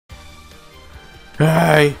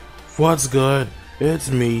Hey, what's good?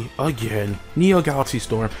 It's me again, Neo Galaxy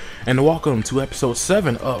Storm, and welcome to episode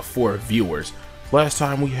 7 of 4 Viewers. Last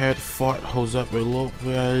time we had fought Josepe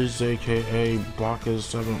Lopez, aka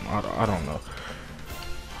Baka7, I don't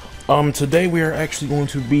know. Today we are actually going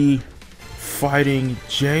to be fighting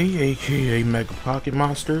Jay, aka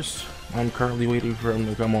MegaPocketmonsters. I'm currently waiting for him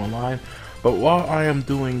to come online, but while I am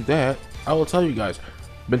doing that, I will tell you guys.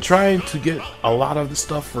 Been trying to get a lot of the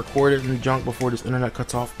stuff recorded and junk before this internet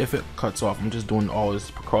cuts off. If it cuts off, I'm just doing all this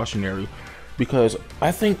precautionary because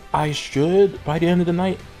I think I should, by the end of the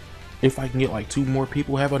night, if I can get like 2 more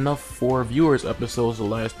people, have enough for viewers episodes to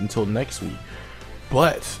last until next week.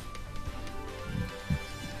 But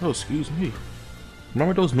oh, excuse me,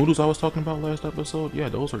 remember those noodles I was talking about last episode? Yeah,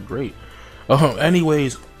 those are great.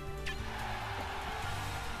 Anyways,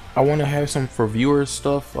 I want to have some for viewers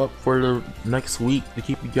stuff up for the next week to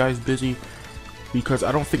keep you guys busy, because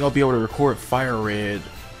I don't think I'll be able to record Fire Red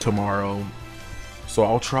tomorrow, so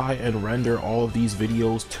I'll try and render all of these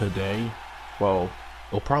videos today. Well,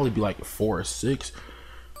 it'll probably be like 4 or 6.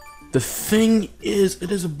 The thing is,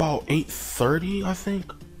 it is about 8:30, I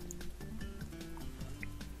think.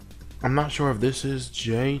 I'm not sure if this is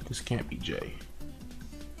Jay. This can't be Jay.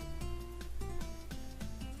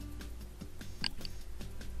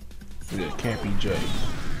 It can't be Jay.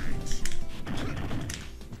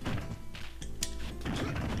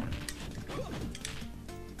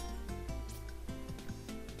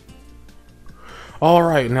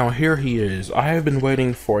 Alright, now here he is. I have been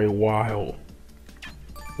waiting for a while.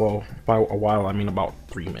 Well, by a while I mean about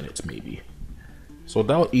 3 minutes maybe. So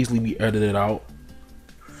that'll easily be edited out.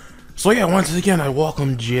 So yeah, once again I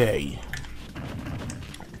welcome Jay.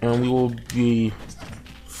 And we will be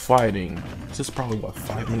fighting. This is probably what,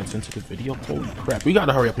 5 minutes into the video. Holy crap, we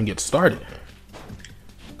gotta hurry up and get started.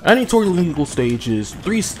 Any tutorial stages,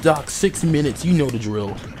 3 stocks, 6 minutes, you know the drill.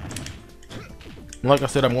 And like I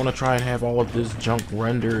said, I'm gonna try and have all of this junk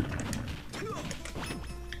rendered.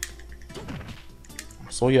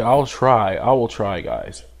 So yeah, I will try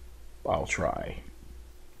guys. I'll try.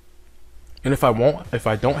 And if I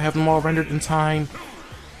don't have them all rendered in time,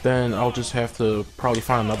 then I'll just have to probably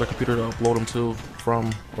find another computer to upload them to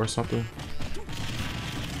from or something.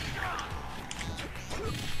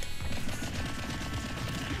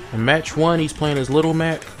 In match 1, he's playing as Little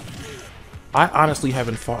Mac. I honestly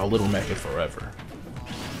haven't fought a Little Mac in forever.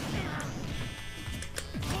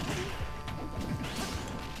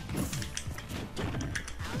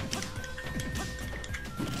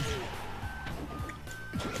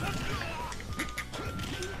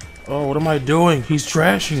 Oh, what am I doing? He's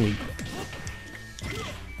trashing me.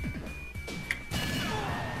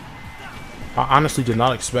 I honestly did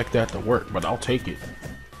not expect that to work, but I'll take it.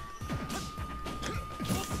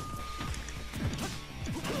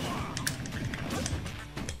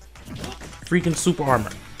 Freaking super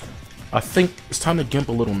armor. I think it's time to gimp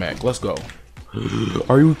a Little Mac. Let's go.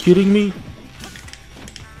 Are you kidding me?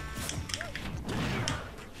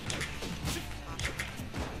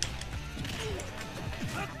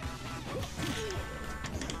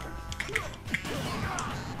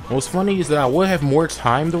 What's funny is that I would have more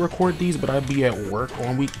time to record these, but I'd be at work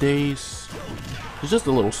on weekdays. It's just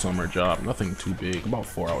a little summer job, nothing too big, about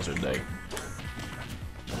 4 hours a day.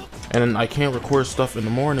 And I can't record stuff in the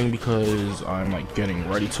morning because I'm like getting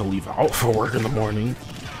ready to leave out for work in the morning.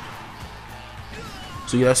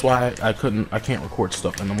 So yeah, that's why I can't record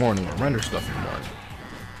stuff in the morning or render stuff in the morning.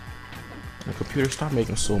 The computer, stop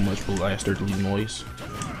making so much bastardly noise.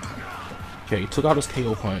 Okay, he took out his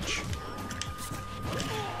KO punch.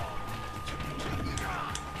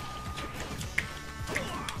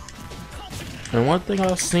 And one thing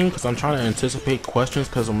I've seen, because I'm trying to anticipate questions,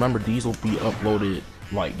 because remember these will be uploaded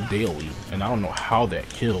like daily, and I don't know how that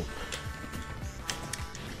killed.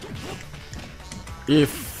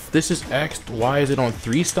 If this is asked, why is it on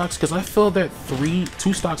 3 stocks? Because I feel that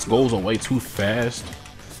 2 stocks goes away too fast,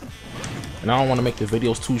 and I don't want to make the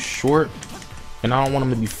videos too short, and I don't want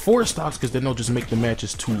them to be 4 stocks because then they'll just make the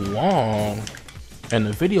matches too long and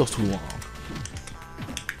the videos too long.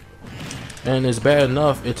 And it's bad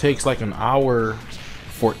enough it takes like an hour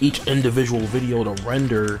for each individual video to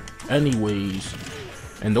render anyways,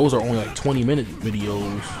 and those are only like 20-minute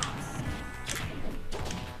videos.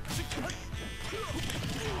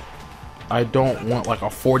 I don't want like a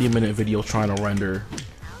 40-minute video trying to render,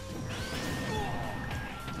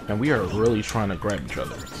 and we are really trying to grab each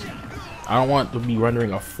other. I don't want to be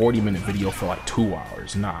rendering a 40-minute video for like 2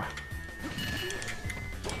 hours, nah.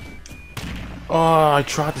 Oh, I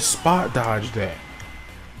tried to spot dodge that.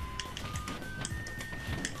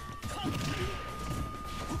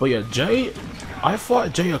 But yeah, Jay I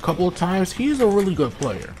fought Jay a couple of times. He's a really good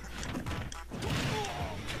player.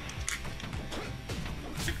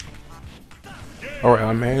 Alright,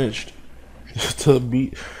 I managed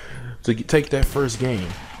to take that first game.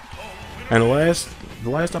 And the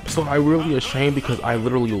last episode, I really ashamed because I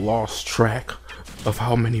literally lost track of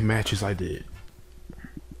how many matches I did.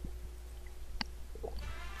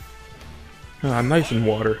 Nice and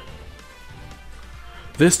water.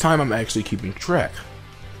 This time I'm actually keeping track.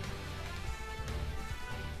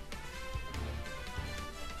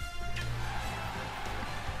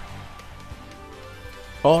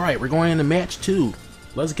 Alright, we're going into match 2.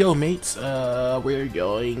 Let's go, mates. We're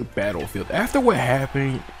going Battlefield. After what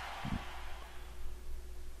happened,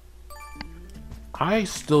 I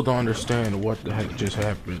still don't understand what the heck just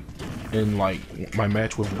happened in like my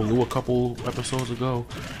match with Blue a couple episodes ago.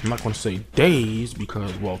 I'm not going to say days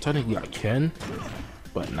because, well, technically I can,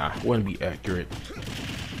 but nah, it wouldn't be accurate.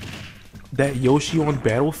 That Yoshi on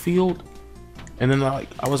Battlefield, and then like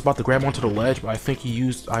I was about to grab onto the ledge, but I think he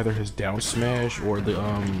used either his down smash or the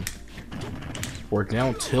or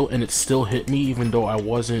down tilt, and it still hit me even though I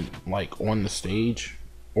wasn't like on the stage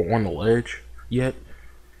or on the ledge yet.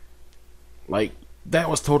 Like, that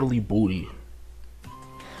was totally booty.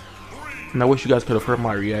 And I wish you guys could have heard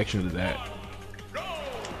my reaction to that.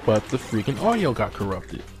 But the freaking audio got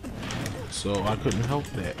corrupted, so I couldn't help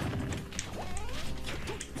that.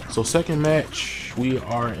 So second match, we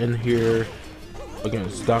are in here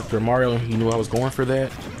against Dr. Mario, and he knew I was going for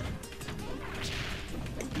that.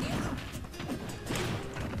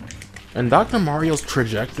 And Dr. Mario's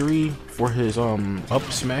trajectory for his up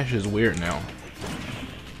smash is weird now.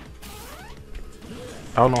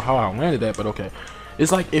 I don't know how I landed that, but okay.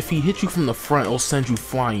 It's like if he hits you from the front, it'll send you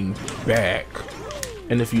flying back.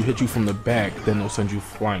 And if you hit you from the back, then it'll send you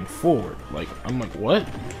flying forward. Like, I'm like, what?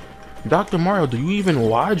 Dr. Mario, do you even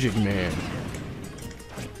logic, man?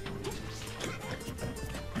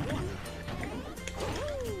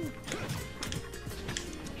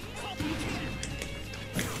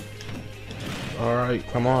 Alright,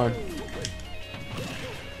 come on.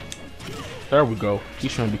 There we go. He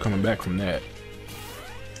shouldn't be coming back from that.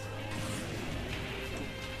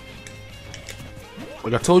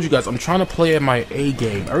 Like I told you guys, I'm trying to play at my A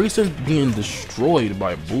game. Ever since being destroyed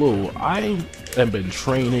by Blue, I have been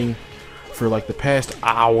training for like the past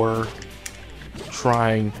hour,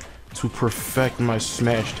 trying to perfect my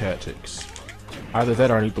Smash tactics. Either that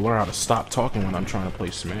or I need to learn how to stop talking when I'm trying to play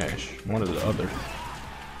Smash. One or the other.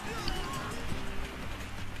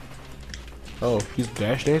 Oh, he's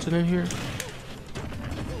dash dancing in here?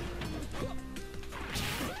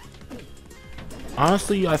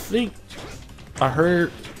 Honestly, I think I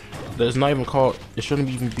heard that it's not even called, it shouldn't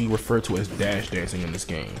even be referred to as dash dancing in this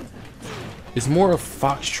game. It's more of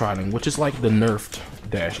foxtrotting, which is like the nerfed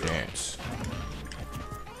dash dance.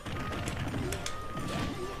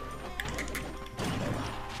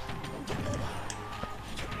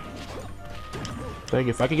 Dang,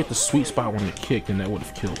 if I could get the sweet spot when it kicked, then that would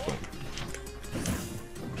have killed them.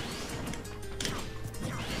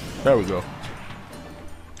 There we go.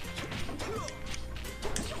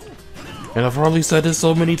 And I've already said this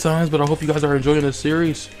so many times, but I hope you guys are enjoying this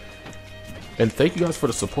series. And thank you guys for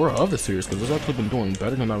the support of the series, because it's actually been doing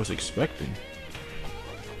better than I was expecting.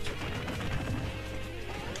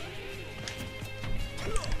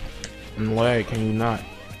 And lag, can you not?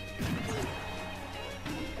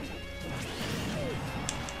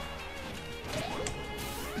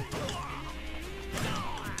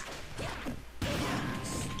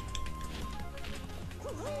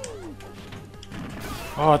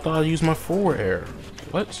 Oh, I thought I used my forward air.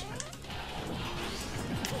 What?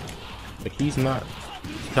 Like, he's not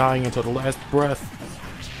dying until the last breath.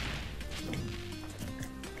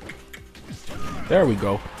 There we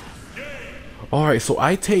go. Alright, so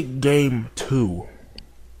I take game 2.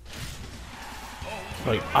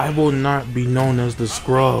 Like, I will not be known as the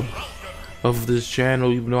scrub of this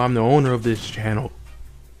channel, even though I'm the owner of this channel.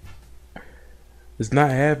 It's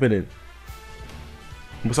not happening.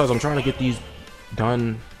 Besides, I'm trying to get these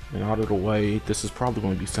done and out of the way. This is probably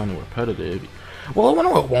going to be sounding repetitive. Well,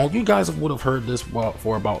 no, it won't. You guys would have heard this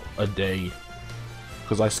for about a day,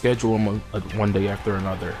 because I schedule them one day after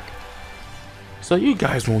another. So you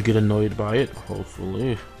guys won't get annoyed by it,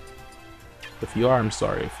 hopefully. If you are, I'm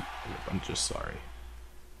sorry. I'm just sorry.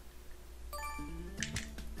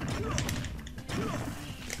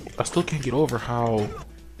 I still can't get over how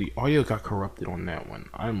the audio got corrupted on that one.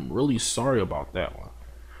 I'm really sorry about that one.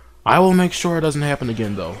 I will make sure it doesn't happen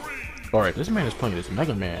again, though. Alright, this man is playing this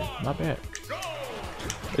Mega Man. Not bad.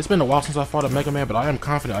 It's been a while since I fought a Mega Man, but I am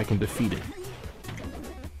confident I can defeat it.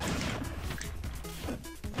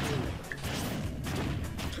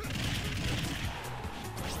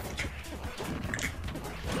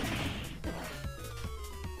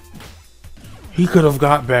 He could have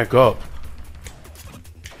got back up.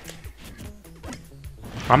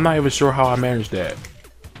 I'm not even sure how I managed that.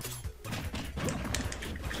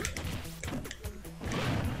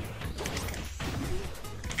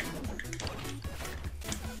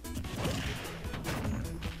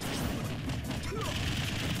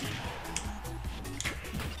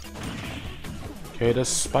 Okay, that's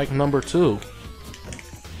spike number 2.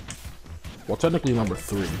 Well, technically number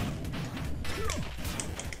 3.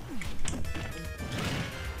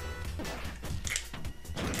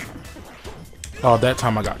 Oh, that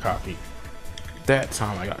time I got cocky. That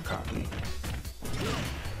time I got cocky.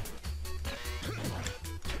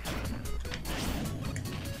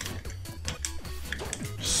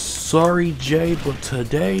 Sorry, Jay, but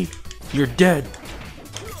today, you're dead.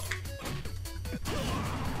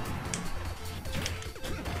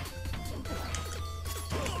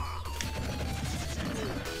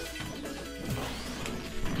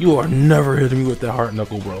 You are never hitting me with that heart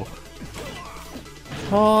knuckle, bro.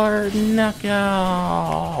 Hard knuckle.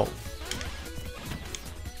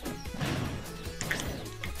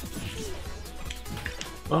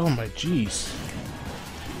 Oh my jeez.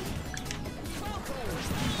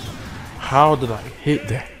 How did I hit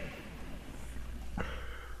that?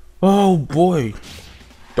 Oh boy.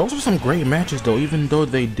 Those were some great matches though, even though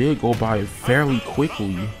they did go by fairly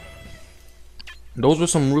quickly. Those were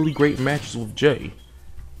some really great matches with Jay.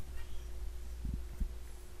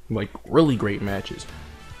 Like, really great matches.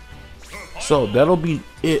 So that'll be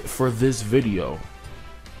it for this video.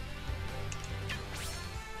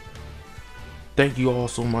 Thank you all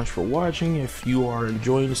so much for watching. If you are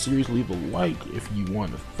enjoying the series, leave a like. If you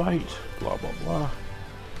want to fight, blah blah blah.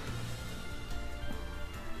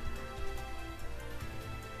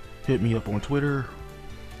 Hit me up on Twitter,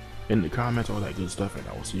 in the comments, all that good stuff, and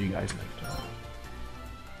I will see you guys next time.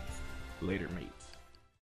 Later, mates.